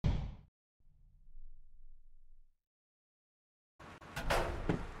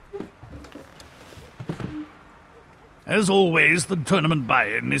As always, the tournament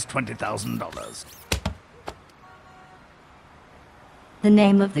buy-in is $20,000. The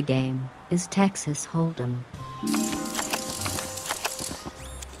name of the game is Texas Hold'em.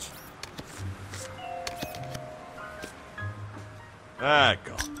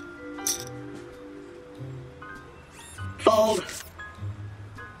 Go. Fold.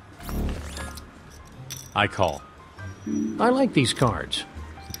 I call. I like these cards.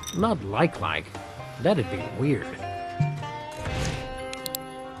 Not like. That'd be weird.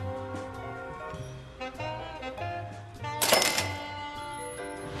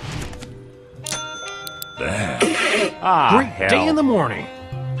 Damn. Great hell. day in the morning.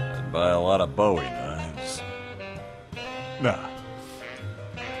 I'd buy a lot of Bowie knives. Nah.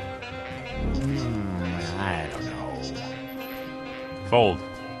 I don't know. Fold.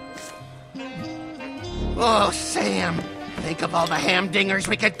 Oh, Sam. Think of all the hamdingers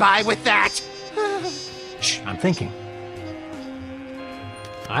we could buy with that. Shh, I'm thinking.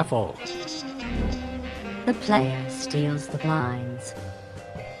 I fold. The player steals the blinds.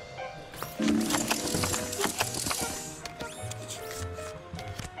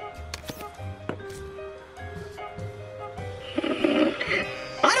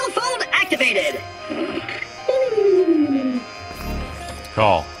 Autofold activated.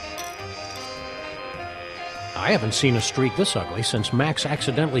 Call. I haven't seen a streak this ugly since Max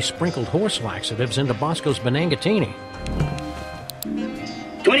accidentally sprinkled horse laxatives into Bosco's Benangatini.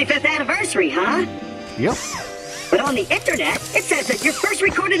 25th anniversary, huh? Yep. But on the internet, it says that your first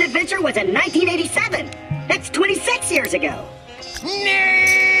recorded adventure was in 1987. That's 26 years ago.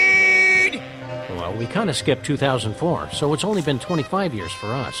 Nerd! Well, we kind of skipped 2004, so it's only been 25 years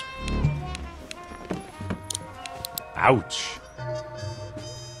for us. Ouch.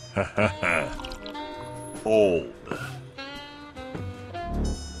 Old.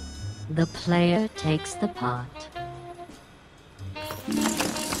 The player takes the pot.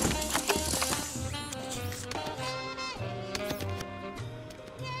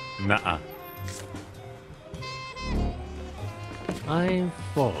 Nuh-uh. I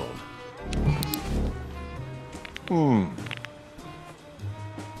fold.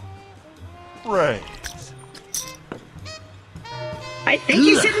 Raise. I think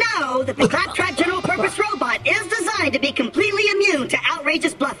you should know that the Claptrap General Purpose Robot is designed to be completely immune to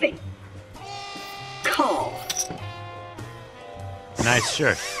outrageous bluffing. Call. Nice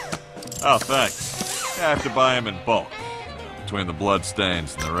shirt. Oh, thanks. I have to buy them in bulk. You know, between the blood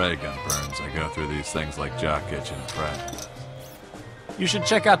stains and the ray gun burns, I go through these things like jock itch and practice. You should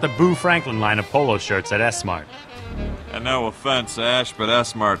check out the Boo Franklin line of polo shirts at S-Mart. And no offense, Ash, but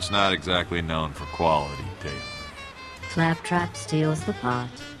S-Mart's not exactly known for quality tailoring. Claptrap steals the pot.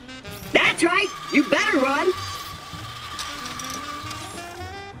 That's right. You better run.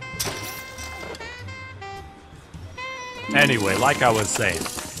 Anyway, like I was saying,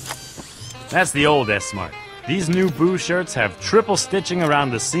 that's the old S-Mart. These new Boo shirts have triple stitching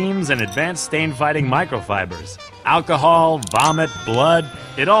around the seams and advanced stain-fighting microfibers. Alcohol, vomit, blood,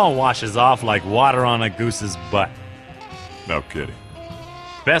 it all washes off like water on a goose's butt. No kidding.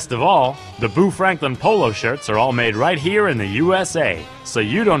 Best of all, the Boo Franklin polo shirts are all made right here in the USA, so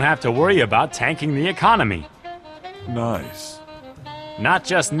you don't have to worry about tanking the economy. Nice. Not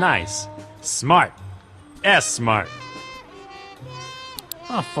just nice, smart. S-Smart.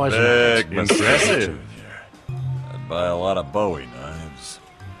 Oh, fuzzy. Big Impressive. here. I'd buy a lot of Bowie knives.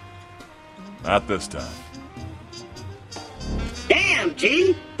 Not this time. Damn,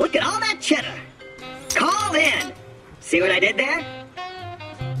 G. Look at all that cheddar. Call in. See what I did there?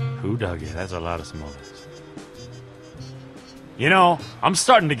 Who dug it? That's a lot of smokes. You know, I'm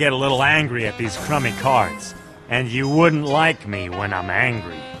starting to get a little angry at these crummy cards. And you wouldn't like me when I'm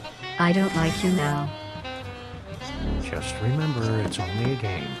angry. I don't like you now. Just remember, it's only a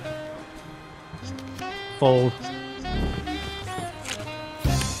game. Fold.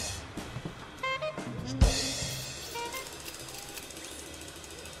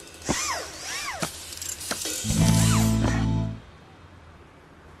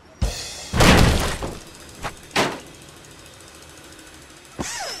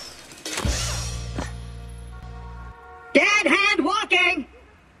 Dead hand walking.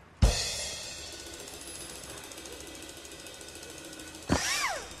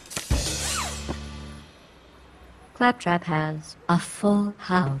 Claptrap has a full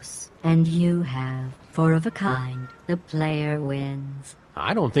house, and you have four of a kind. The player wins.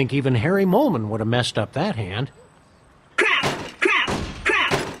 I don't think even Harry Molman would have messed up that hand. Crap, crap,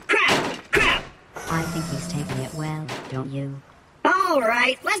 crap, crap, crap. I think he's taking it well, don't you? All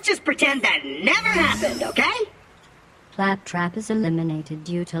right, let's just pretend that never happened, okay? Claptrap is eliminated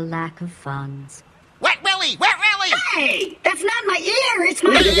due to lack of funds. Wet Willie! Wet Willie! Hey! That's not my ear! It's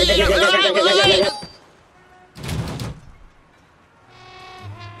my...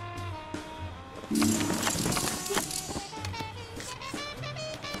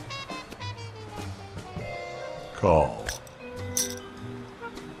 Call.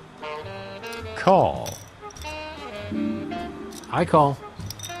 Call. I call.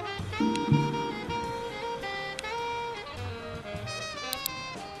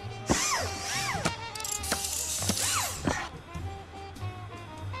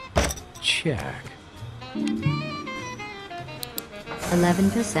 Check.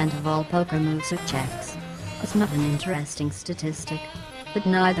 11% of all poker moves are checks. It's not an interesting statistic, but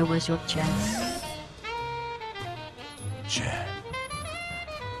neither was your check. Check.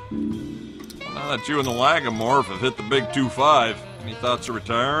 Now that you and the Lagomorph have hit the big 2-5, any thoughts of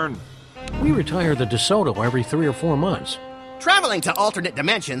retiring? We retire the DeSoto every 3 or 4 months. Traveling to alternate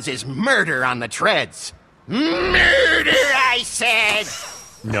dimensions is murder on the treads. Murder, I said!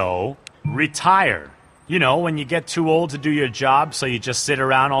 No, retire. You know, when you get too old to do your job, so you just sit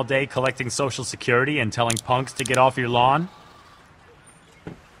around all day collecting Social Security and telling punks to get off your lawn?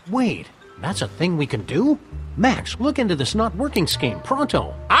 Wait, that's a thing we can do? Max, look into this not working scheme,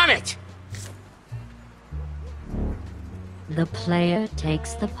 pronto. On it! The player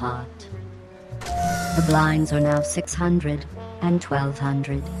takes the pot. The blinds are now 600 and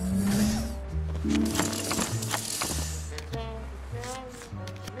 1200.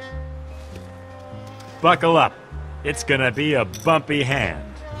 Buckle up. It's gonna be a bumpy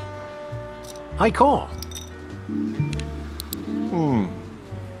hand. I call.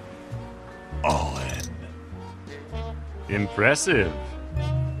 All in. Impressive.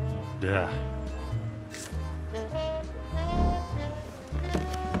 Duh.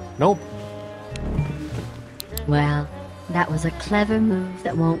 Nope. Well, that was a clever move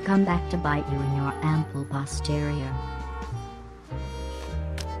that won't come back to bite you in your ample posterior.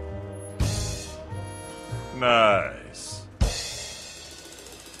 Nice.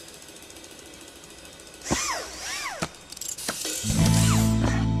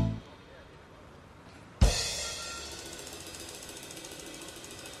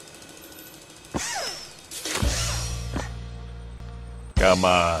 Come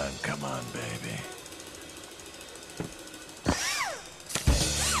on, baby.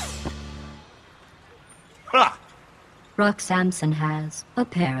 Ha! Brock Sampson has a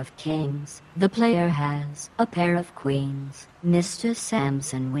pair of kings. The player has a pair of queens. Mr.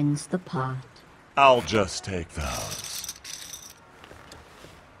 Sampson wins the pot. I'll just take those.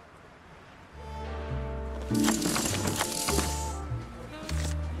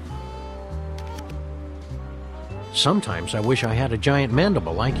 Sometimes I wish I had a giant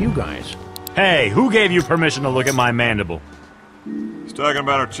mandible like you guys. Hey, who gave you permission to look at my mandible? He's talking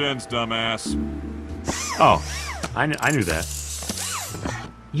about our chins, dumbass. Oh, I knew that.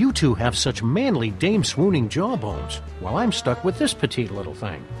 You two have such manly dame-swooning jawbones, while I'm stuck with this petite little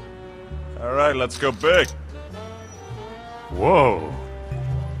thing. All right, let's go big. Whoa.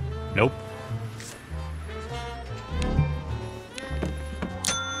 Nope.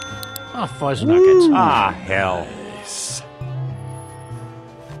 Ah, fuzz nuggets. Ah, hell. Nice.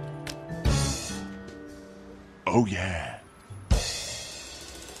 Oh, yeah.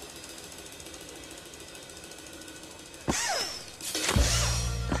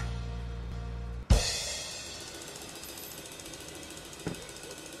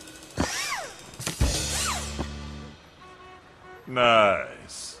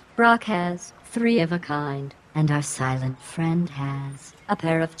 Nice. Brock has 3 of a kind, and our silent friend has a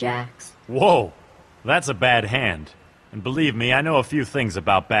pair of jacks. Whoa. That's a bad hand. And believe me, I know a few things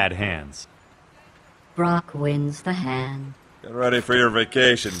about bad hands. Brock wins the hand. Get ready for your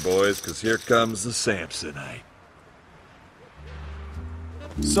vacation, boys, because here comes the Samsonite.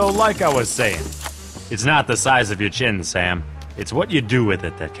 So, like I was saying, it's not the size of your chin, Sam. It's what you do with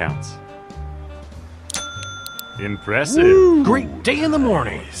it that counts. Impressive. Great day in the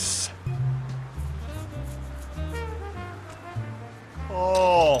morning. Nice.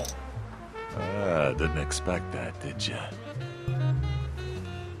 Oh. Didn't expect that, did you?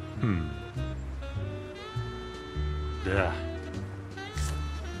 Duh.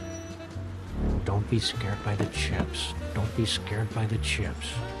 Don't be scared by the chips. Don't be scared by the chips.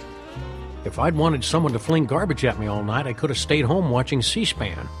 If I'd wanted someone to fling garbage at me all night, I could have stayed home watching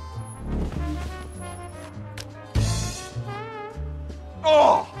C-SPAN.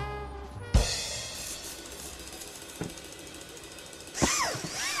 Oh!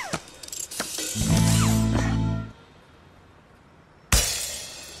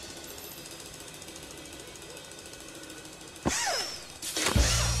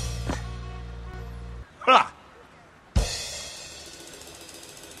 Ha!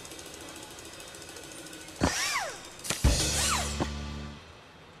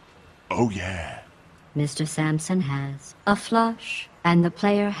 Oh, yeah. Mr. Sampson has a flush, and the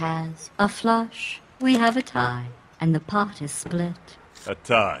player has a flush. We have a tie, and the pot is split. A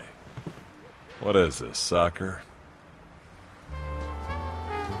tie. What is this, soccer?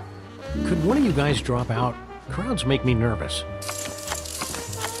 Could one of you guys drop out? Crowds make me nervous.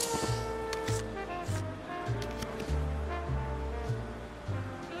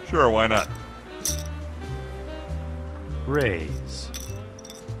 Sure, why not? Raise.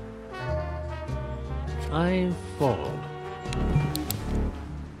 I fold.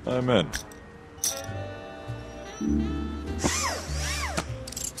 I'm in.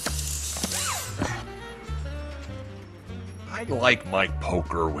 I like my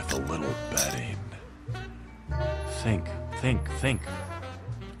poker with a little betting. Think.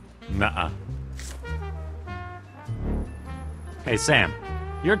 Nuh-uh. Hey, Sam.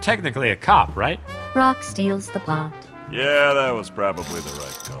 You're technically a cop, right? Brock steals the pot. Yeah, that was probably the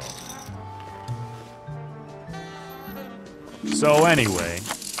right call. So anyway...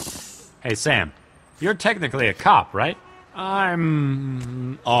 Hey, Sam. You're technically a cop, right?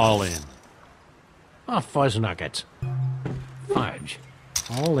 I'm... all in. Oh, fuzz nuggets. Fudge.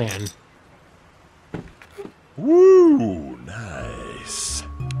 All in. Woo, nice.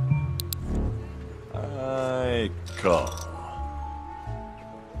 I call.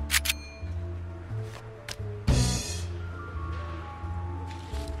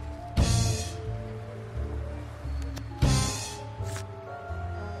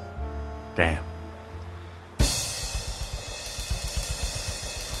 Damn.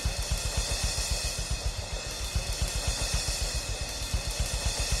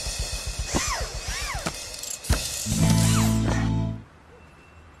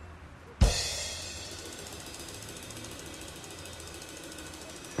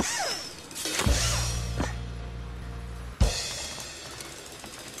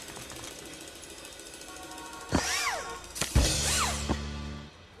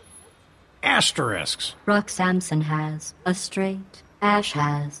 Asterisks. Brock Sampson has a straight. Ash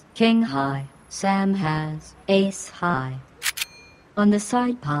has king high. Sam has ace high. On the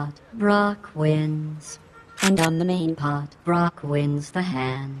side pot, Brock wins. And on the main pot, Brock wins the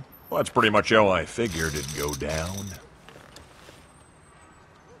hand. Well, that's pretty much how I figured it'd go down.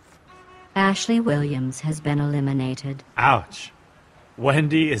 Ashley Williams has been eliminated. Ouch.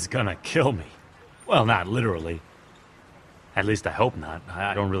 Wendy is gonna kill me. Well, not literally. At least I hope not.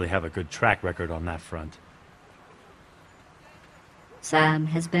 I don't really have a good track record on that front. Sam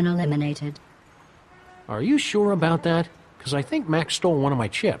has been eliminated. Are you sure about that? Because I think Max stole one of my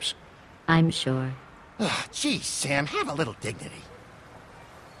chips. I'm sure. Ugh, geez, Sam, have a little dignity.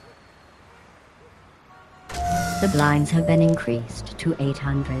 The blinds have been increased to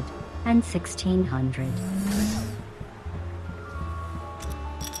 800 and 1600.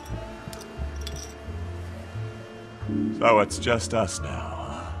 So it's just us now,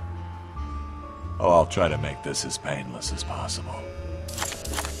 huh? Oh, I'll try to make this as painless as possible.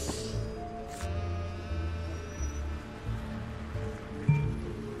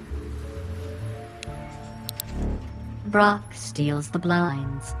 Brock steals the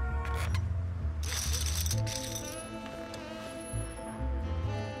blinds.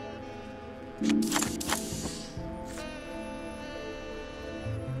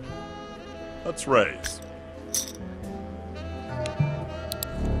 Let's raise.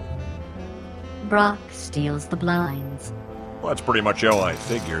 Brock steals the blinds. Well, that's pretty much how I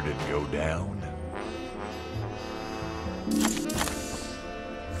figured it'd go down.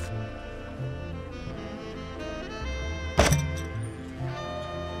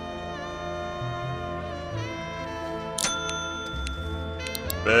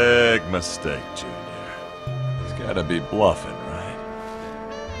 Big mistake, Junior. He's gotta be bluffing, right?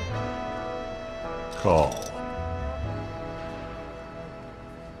 Call.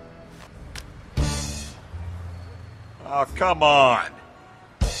 Oh, come on!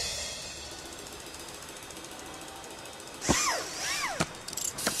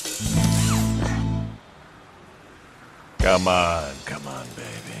 Come on,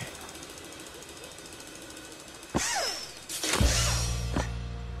 baby.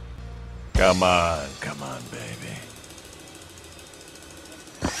 Come on, baby.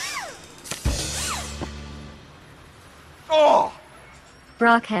 Oh!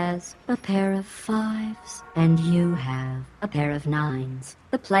 Brock has a pair of fives, and you have a pair of nines.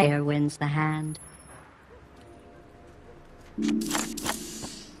 The player wins the hand.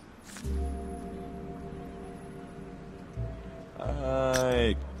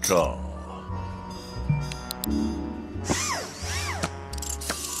 I call.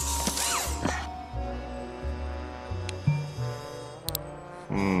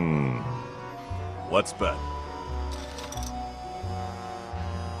 Let's bet.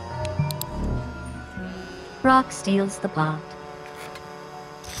 Brock steals the pot.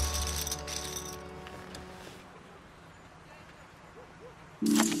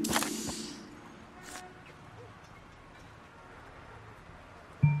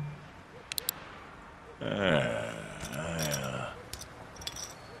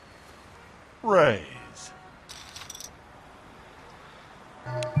 Raise.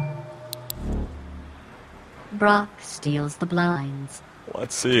 Brock steals the blinds.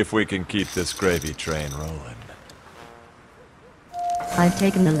 Let's see if we can keep this gravy train rolling. I've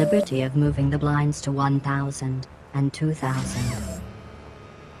taken the liberty of moving the blinds to 1,000 and 2,000.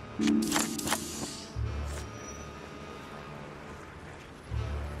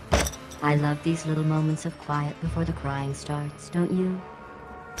 I love these little moments of quiet before the crying starts, don't you?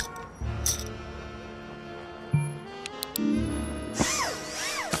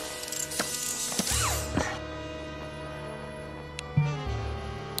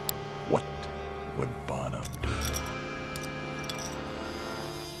 What would Bonham do?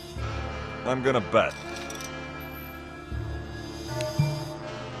 I'm gonna bet.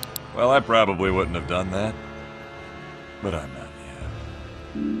 Well, I probably wouldn't have done that. But I'm not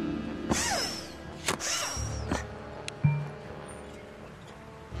yet.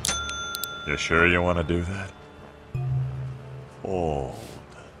 You sure you want to do that? Fold.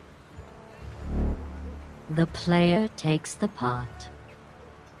 The player takes the pot.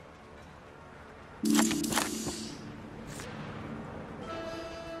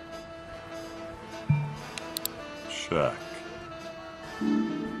 Check.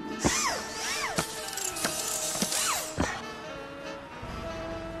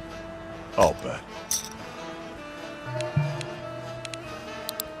 I'll bet.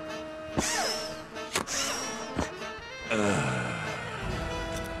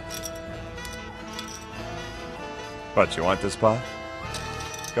 What, you want this pot?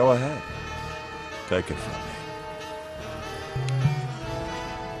 Go ahead. Take it from me.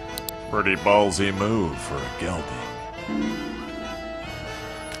 Pretty ballsy move for a gelding.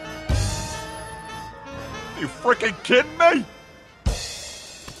 You freaking kidding me?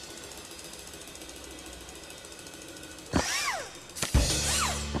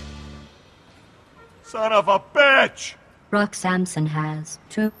 Son of a bitch! Brock Samson has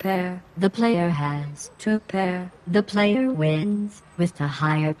 2 pair. The player has 2 pair. The player wins with the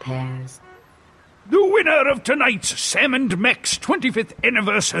higher pairs. The winner of tonight's Sam and Max 25th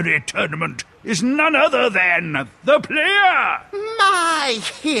anniversary tournament is none other than the player! My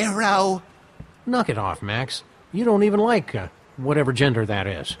hero! Knock it off, Max. You don't even like, whatever gender that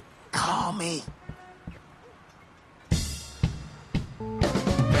is. Call me